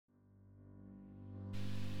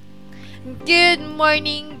Good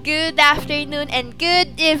morning, good afternoon, and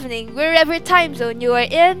good evening, wherever time zone you are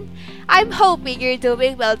in. I'm hoping you're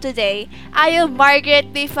doing well today. I am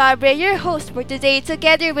Margaret B. Fabre, your host for today,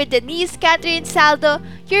 together with Denise Catherine Saldo,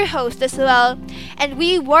 your host as well. And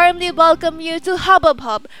we warmly welcome you to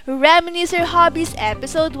Hub, Reminisce Your Hobbies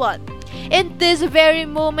Episode 1. In this very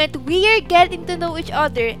moment, we are getting to know each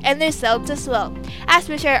other and ourselves as well, as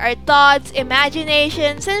we share our thoughts,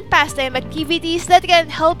 imaginations, and pastime activities that can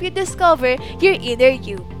help you discover your inner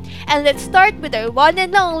you. And let's start with our one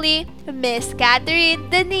and only Miss Catherine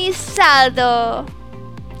Denise Saldo.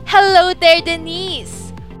 Hello there, Denise!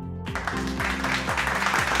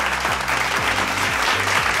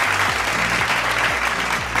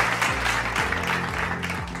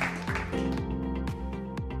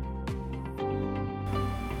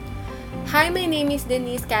 Hi, my name is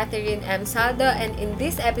Denise Catherine M. Saldo, and in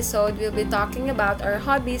this episode, we'll be talking about our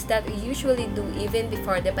hobbies that we usually do even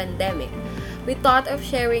before the pandemic. We thought of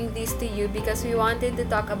sharing this to you because we wanted to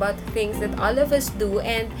talk about things that all of us do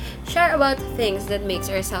and share about things that makes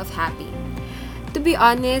ourselves happy. To be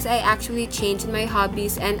honest, I actually changed my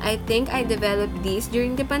hobbies and I think I developed these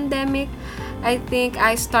during the pandemic. I think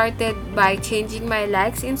I started by changing my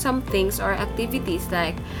likes in some things or activities,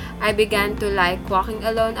 like I began to like walking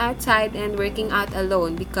alone outside and working out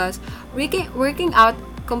alone because working out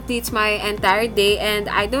completes my entire day, and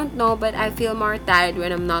I don't know, but I feel more tired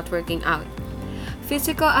when I'm not working out.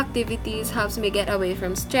 Physical activities helps me get away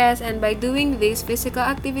from stress, and by doing these physical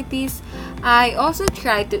activities, I also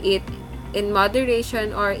try to eat in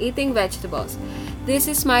moderation or eating vegetables. This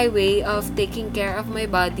is my way of taking care of my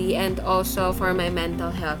body and also for my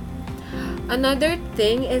mental health. Another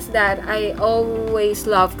thing is that I always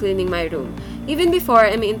love cleaning my room. Even before,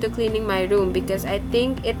 I'm into cleaning my room because I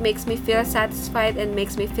think it makes me feel satisfied and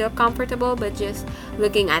makes me feel comfortable by just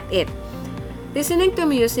looking at it. Listening to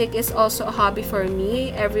music is also a hobby for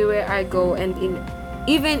me everywhere I go and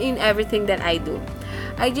even in everything that I do.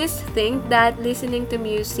 I just think that listening to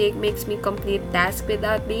music makes me complete tasks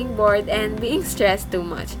without being bored and being stressed too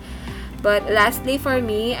much. But lastly, for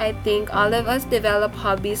me, I think all of us develop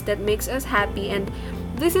hobbies that makes us happy, and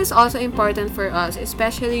this is also important for us,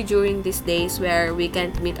 especially during these days where we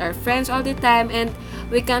can't meet our friends all the time and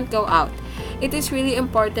we can't go out. It is really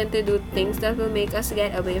important to do things that will make us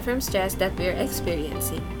get away from stress that we're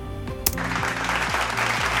experiencing.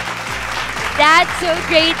 That's so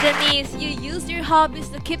great, Denise. You use your hobbies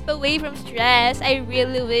to keep away from stress. I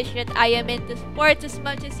really wish that I am into sports as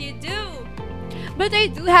much as you do. But I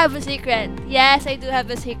do have a secret. Yes, I do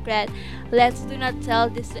have a secret. Let's do not tell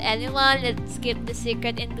this to anyone. Let's keep the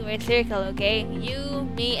secret into our circle, okay? You,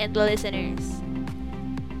 me, and the listeners.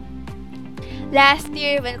 Last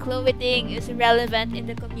year, when clothing is relevant in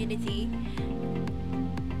the community,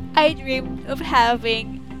 I dreamed of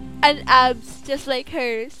having an abs just like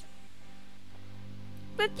hers.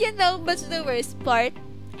 But you know what's the worst part?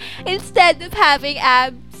 Instead of having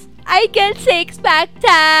abs, I get six-pack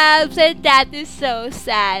tabs, and that is so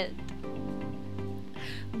sad.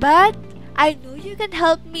 But I know you can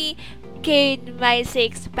help me gain my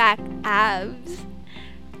six-pack abs.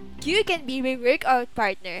 You can be my workout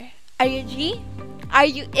partner. Are you G? Are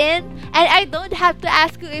you in? And I don't have to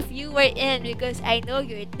ask you if you were in because I know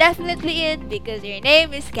you're definitely in because your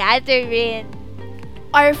name is Catherine.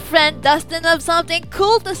 Our friend Dustin have something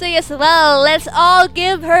cool to say as well. Let's all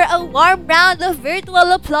give her a warm round of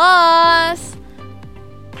virtual applause.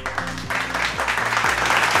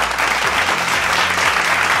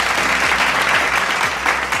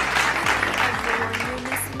 Everyone, you're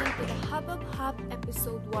listening to the Hub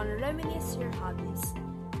Episode 1 Reminisce Your Hobbies.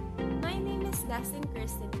 My name is Dustin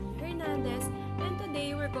Kirsten E. Hernandez, and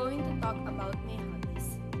today we're going to talk about my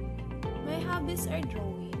hobbies. My hobbies are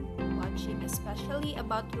drawing, watching, especially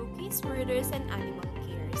about rookies, murders, and animal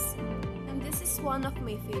cares. And this is one of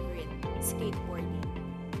my favorite, skateboarding.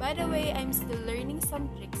 By the way, I'm still learning some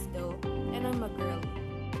tricks though, and I'm a girl.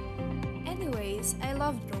 Anyways, I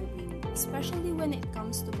love drawing, especially when it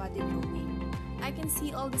comes to body drawing. I can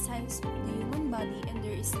see all the sides of the human body and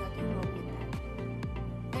there is nothing wrong with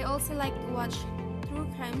that. I also like to watch true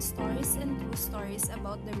crime stories and true stories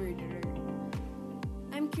about the murderer.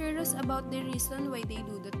 I'm curious about the reason why they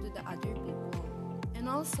do that to the other people. And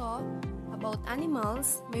also, about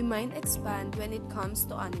animals, my mind expands when it comes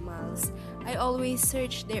to animals. I always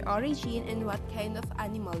search their origin and what kind of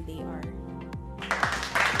animal they are.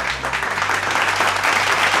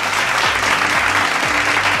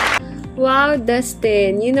 Wow,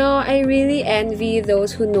 Dustin, I really envy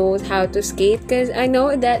those who knows how to skate because I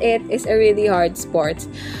know that it is a really hard sport.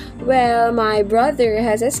 Well, my brother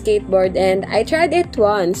has a skateboard and I tried it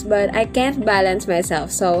once, but I can't balance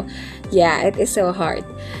myself. So, yeah, it is so hard.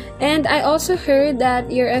 And I also heard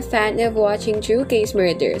that you're a fan of watching true case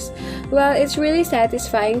murders. Well, it's really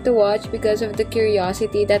satisfying to watch because of the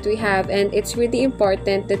curiosity that we have, and it's really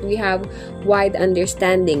important that we have wide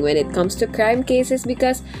understanding when it comes to crime cases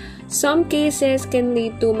because some cases can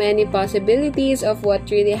lead to many possibilities of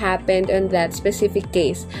what really happened on that specific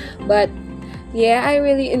case. But yeah, I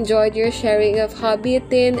really enjoyed your sharing of hobby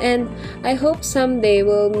routine, and I hope someday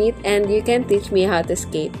we'll meet and you can teach me how to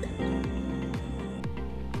skate.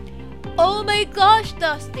 Oh my gosh,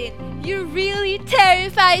 Dustin, you really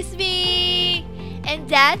terrifies me! And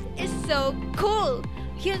that is so cool!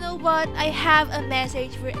 You know what? I have a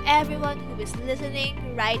message for everyone who is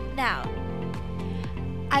listening right now.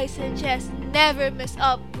 I suggest never mess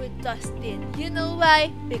up with Dustin. You know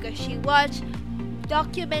why? Because she watched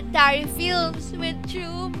documentary films with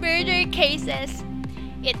true murder cases.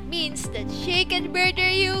 It means that she can murder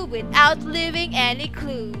you without leaving any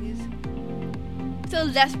clues. So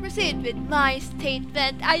let's proceed with my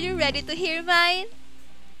statement. Are you ready to hear mine?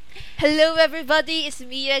 Hello everybody, it's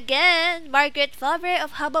me again, Margaret Fabre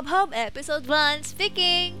of Hub Episode 1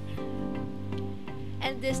 speaking.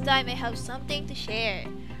 And this time I have something to share.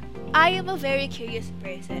 I am a very curious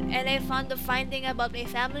person and I'm fond of finding about my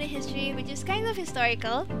family history, which is kind of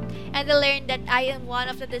historical, and I learned that I am one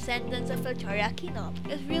of the descendants of Melchora Aquino.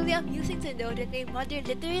 It's really amusing to know that my mother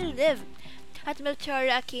literally lived at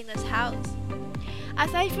Melchora Aquino's house.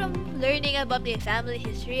 Aside from learning about my family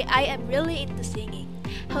history, I am really into singing.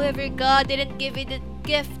 However, God didn't give me the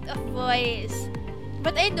gift of voice.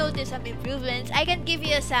 But I noticed some improvements. I can give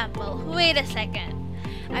you a sample. Wait a second.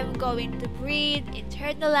 I'm going to breathe,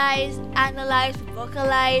 internalize, analyze,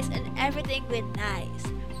 vocalize, and everything with nice.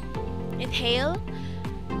 Inhale.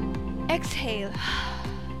 Exhale.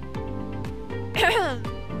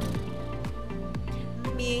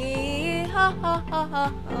 Me. Ha ha ha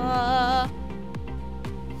ha ha.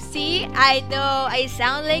 See, I know I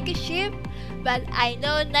sound like a sheep, but I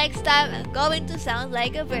know next time I'm going to sound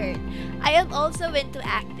like a bird. I am also into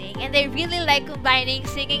acting, and I really like combining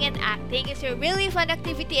singing and acting. It's a really fun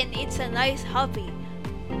activity and it's a nice hobby.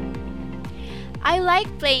 I like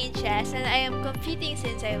playing chess and I am competing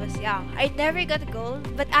since I was young. I never got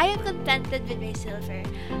gold, but I am contented with my silver.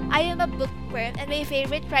 I am a bookworm and my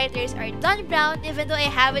favorite writers are Don Brown, even though I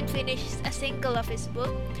haven't finished a single of his book,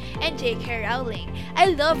 and J.K. Rowling. I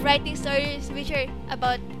love writing stories which are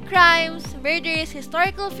about crimes, murders,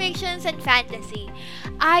 historical fictions, and fantasy.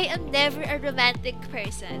 I am never a romantic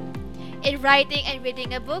person. In writing and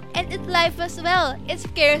reading a book, and in life as well. It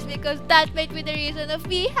scares me because that might be the reason of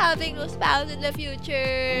me having no spouse in the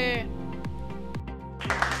future.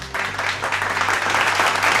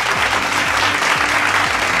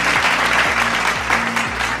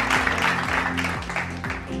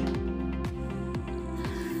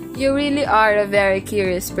 You really are a very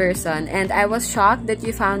curious person, and I was shocked that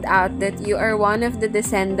you found out that you are one of the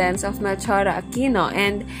descendants of Melchora Aquino,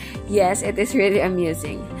 and yes, it is really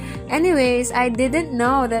amusing. Anyways, I didn't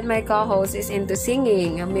know that my co-host is into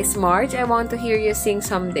singing. Miss Marge, I want to hear you sing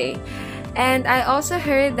someday. And I also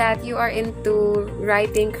heard that you are into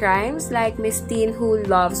writing crimes like Miss Teen who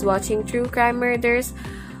loves watching true crime murders.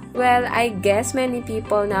 Well, I guess many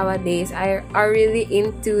people nowadays are really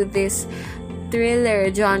into this thriller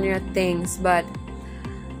genre things. But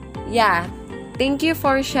yeah, thank you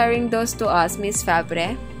for sharing those to us, Miss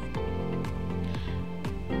Fabre.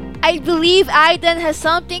 I believe Aiden has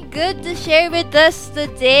something good to share with us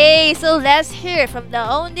today. So let's hear from the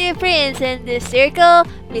only prince in this circle,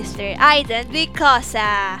 Mr. Aiden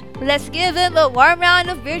Vicosa. Let's give him a warm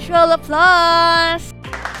round of virtual applause.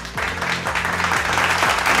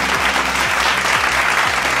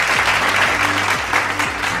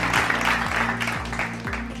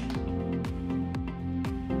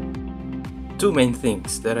 Two main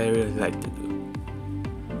things that I really like to do.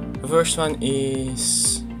 The first one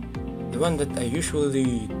is the one that I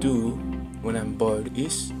usually do when I'm bored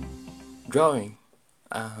is drawing.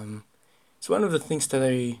 It's one of the things that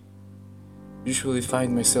I usually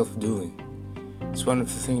find myself doing. It's one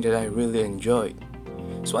of the things that I really enjoyed.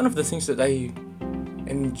 It's one of the things that I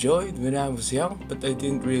enjoyed when I was young, but I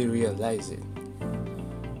didn't really realize it.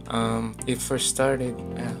 It first started,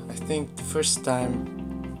 I think the first time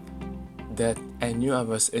that I knew I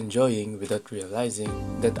was enjoying without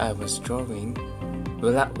realizing that I was drawing,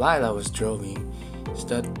 while I was drawing, is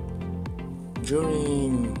that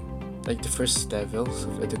during like the first levels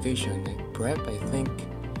of education, like prep, I think,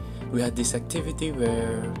 we had this activity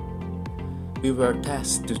where we were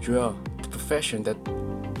tasked to draw the profession that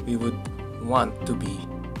we would want to be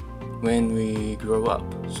when we grow up.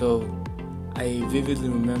 So I vividly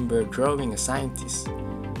remember drawing a scientist,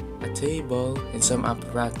 a table and some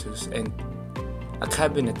apparatus, and a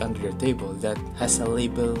cabinet under the table that has a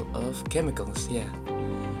label of chemicals. Yeah,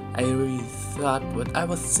 I really thought what I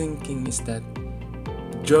was thinking is that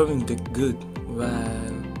drawing looked good,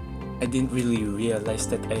 while I didn't really realize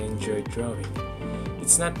that I enjoyed drawing.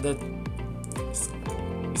 It's not that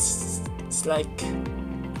it's like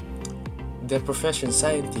the profession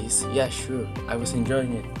scientist. Yeah, sure, I was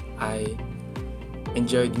enjoying it. I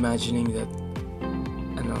enjoyed imagining that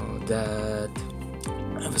that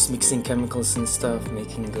I was mixing chemicals and stuff,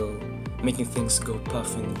 making things go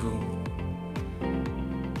puff and boom.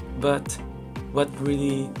 But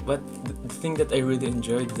the thing that I really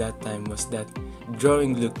enjoyed that time was that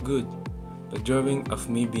drawing looked good. The drawing of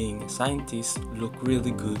me being a scientist looked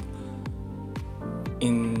really good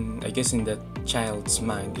in that child's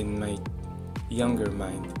mind, in my younger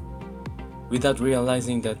mind, without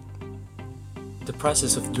realizing that the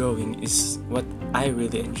process of drawing is what I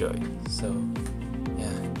really enjoyed. So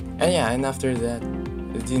and after that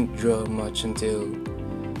I didn't draw much until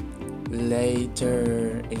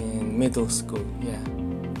later in middle school. Yeah,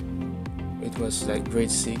 it was like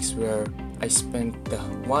grade 6 where I spent the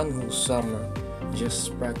one whole summer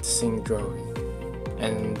just practicing drawing,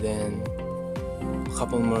 and then a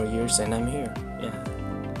couple more years and I'm here. Yeah,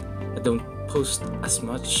 I don't post as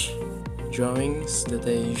much drawings that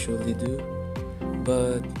I usually do,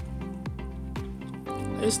 but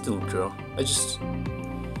I still draw. It's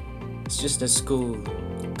just that school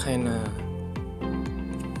kinda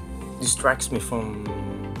distracts me from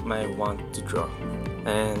my want to draw.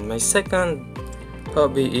 And my second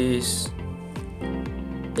hobby is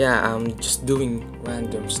I'm just doing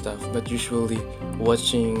random stuff, but usually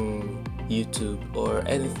watching YouTube or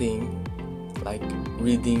anything, like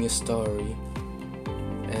reading a story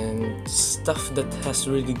and stuff that has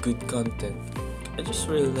really good content. I just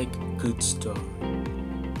really like a good story.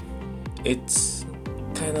 It's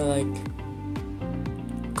kind of like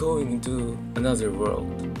going into another world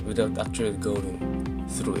without actually going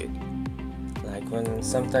through it. Like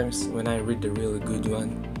sometimes when I read a really good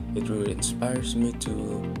one, it really inspires me to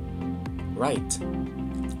write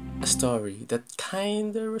a story that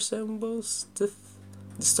kind of resembles the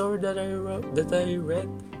story that I read,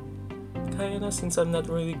 kind of, since I'm not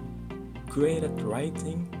really great at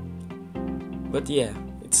writing. But yeah,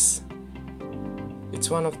 it's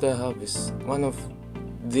one of the hobbies, one of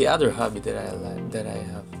the other hobby that I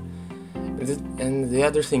have. And the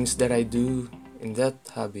other things that I do in that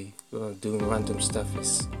hobby, doing random stuff,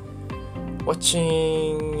 is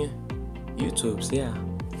watching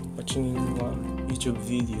watching YouTube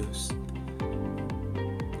videos.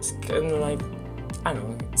 It's kind of like, I don't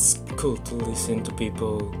know, it's cool to listen to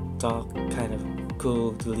people talk, kind of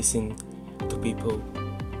cool to listen to people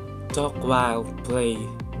talk while play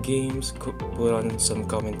games, put on some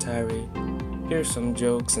commentary, hear some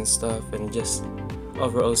jokes and stuff, and just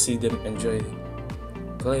overall see them enjoy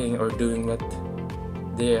playing or doing what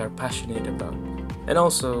they are passionate about. And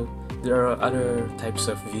also, there are other types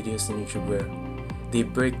of videos in YouTube where they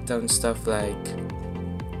break down stuff like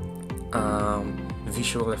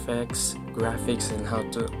visual effects, graphics,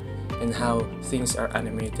 and how things are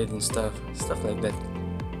animated and stuff like that.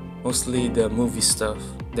 Mostly the movie stuff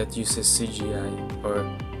that uses CGI or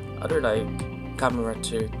other like camera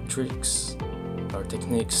tricks or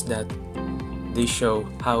techniques that they show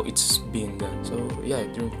how it's being done. So yeah,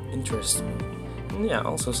 it interests me. And yeah,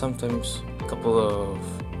 also sometimes a couple of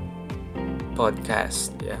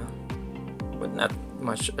podcasts, but not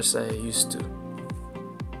much as I used to.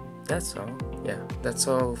 That's all. Yeah, that's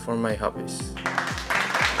all for my hobbies.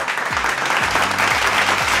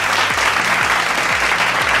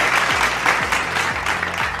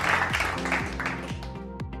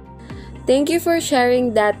 Thank you for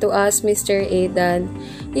sharing that to us, Mr. Aidan.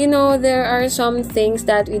 You know, there are some things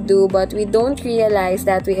that we do but we don't realize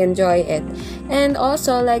that we enjoy it. And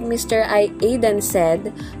also, like Mr. Aidan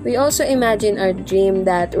said, we also imagine our dream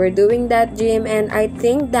that we're doing that dream, and I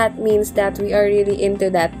think that means that we are really into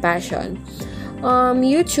that passion.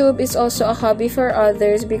 YouTube is also a hobby for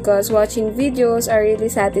others because watching videos are really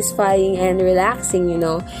satisfying and relaxing, you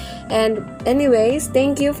know. And anyways,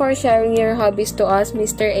 thank you for sharing your hobbies to us,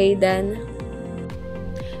 Mr. Aidan.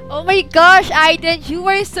 Oh my gosh, Aiden, you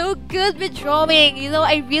are so good with drawing. You know,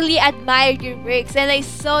 I really admired your works, and I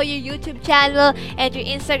saw your YouTube channel and your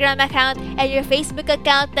Instagram account and your Facebook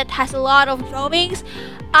account that has a lot of drawings.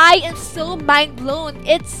 I am so mind blown.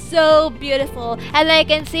 It's so beautiful, and I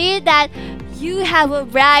can see that You have a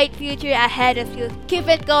bright future ahead of you. Keep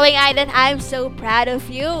it going, Aiden. I'm so proud of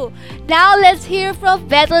you. Now let's hear from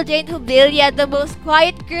Bethel Jane Hubilia, the most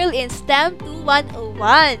quiet girl in STEM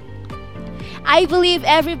 2101. I believe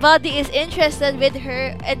everybody is interested with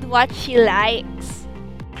her and what she likes.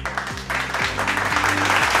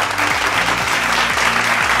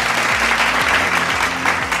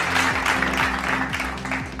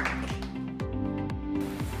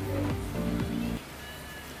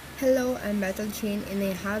 Hello, I'm Battle Chain and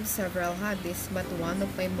I have several hobbies, but one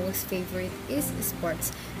of my most favorite is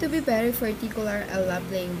sports. To be very particular, I love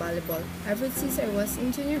playing volleyball. Ever since I was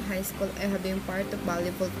in junior high school, I have been part of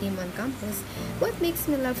volleyball team on campus. What makes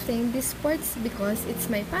me love playing these sports? Because it's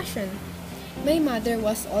my passion. My mother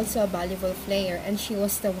was also a volleyball player and she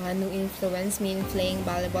was the one who influenced me in playing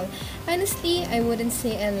volleyball. Honestly, I wouldn't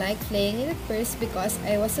say I liked playing it at first because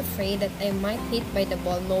I was afraid that I might hit by the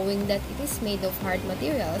ball knowing that it is made of hard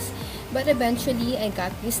materials. But eventually, I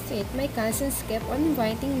got used to it. My cousins kept on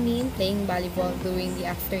inviting me in playing volleyball during the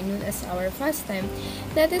afternoon as our pastime.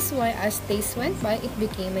 That is why as days went by, it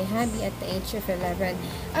became a hobby at the age of 11.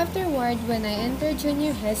 Afterward, when I entered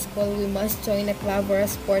junior high school, we must join a club or a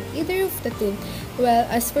sport, either of the two. Well,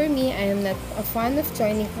 as for me, I am not a fan of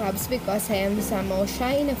joining clubs because I am somehow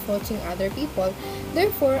shy in approaching other people.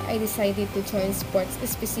 Therefore, I decided to join sports,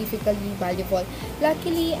 specifically volleyball.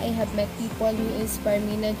 Luckily, I have met people who inspire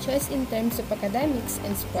me not just in terms of academics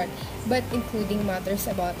and sport, but including matters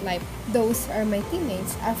about life. Those are my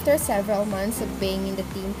teammates. After several months of being in the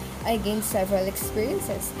team, I gained several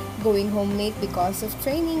experiences, going home late because of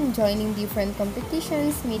training, joining different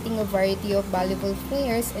competitions, meeting a variety of volleyball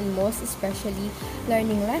players, and most especially,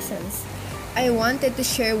 learning lessons. I wanted to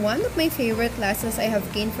share one of my favorite lessons I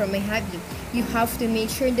have gained from my hobby. You have to make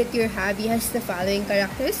sure that your hobby has the following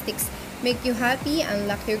characteristics: make you happy,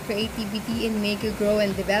 unlock your creativity, and make you grow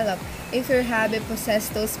and develop. If your hobby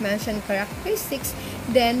possesses those mentioned characteristics,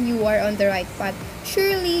 then you are on the right path.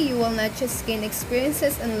 Surely, you will not just gain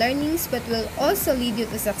experiences and learnings, but will also lead you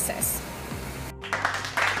to success.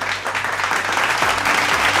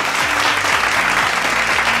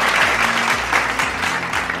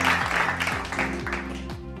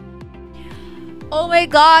 Oh my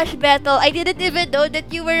gosh, Bethel, I didn't even know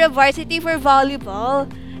that you were a varsity for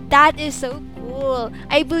volleyball. That is so cool.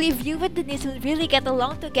 I believe you and Denise will really get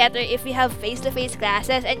along together if we have face-to-face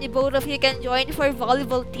classes and you both of you can join for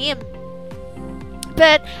volleyball team.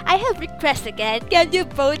 But I have request again. Can you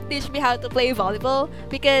both teach me how to play volleyball?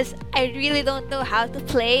 Because I really don't know how to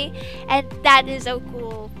play, and that is so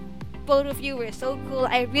cool. Both of you were so cool.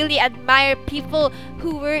 I really admire people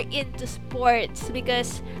who were into sports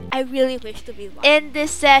because I really wish to be one. In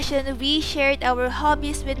this session, we shared our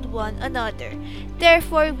hobbies with one another.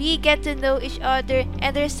 Therefore, we get to know each other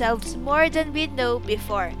and ourselves more than we know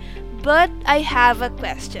before. But I have a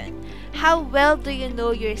question. How well do you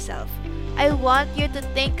know yourself? I want you to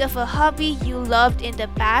think of a hobby you loved in the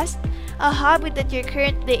past, a hobby that you're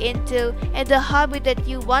currently into, and a hobby that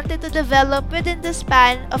you wanted to develop within the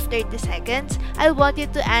span of 30 seconds. I want you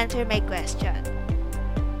to answer my question.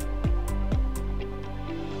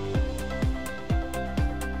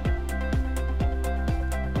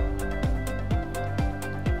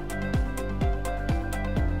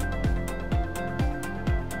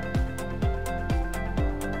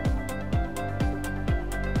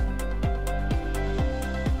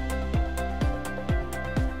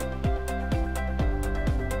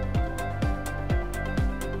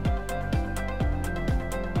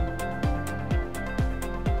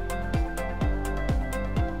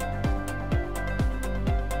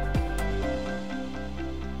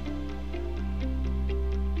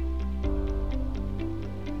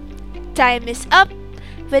 Time is up.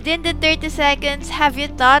 Within the 30 seconds, have you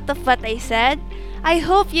thought of what I said? I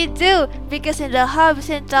hope you do, because in the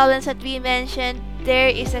hobbies and talents that we mentioned, there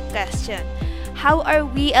is a question. How are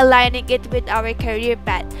we aligning it with our career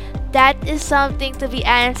path? That is something to be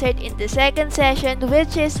answered in the second session,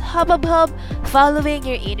 which is Hub Hub Hub, following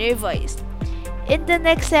your inner voice. In the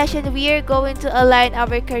next session, we are going to align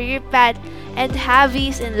our career path and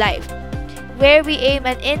hobbies in life, where we aim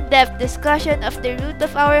an in-depth discussion of the root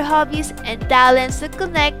of our hobbies and talents to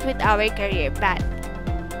connect with our career path.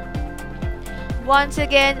 Once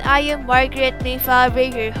again, I am Margaret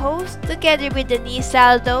Mayfabre, your host, together with Denise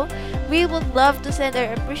Saldo. We would love to send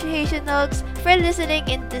our appreciation hugs for listening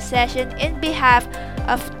in this session in behalf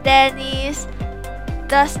of Denise,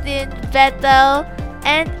 Dustin, Bethel,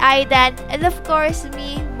 and Aidan, and of course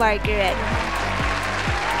me, Margaret.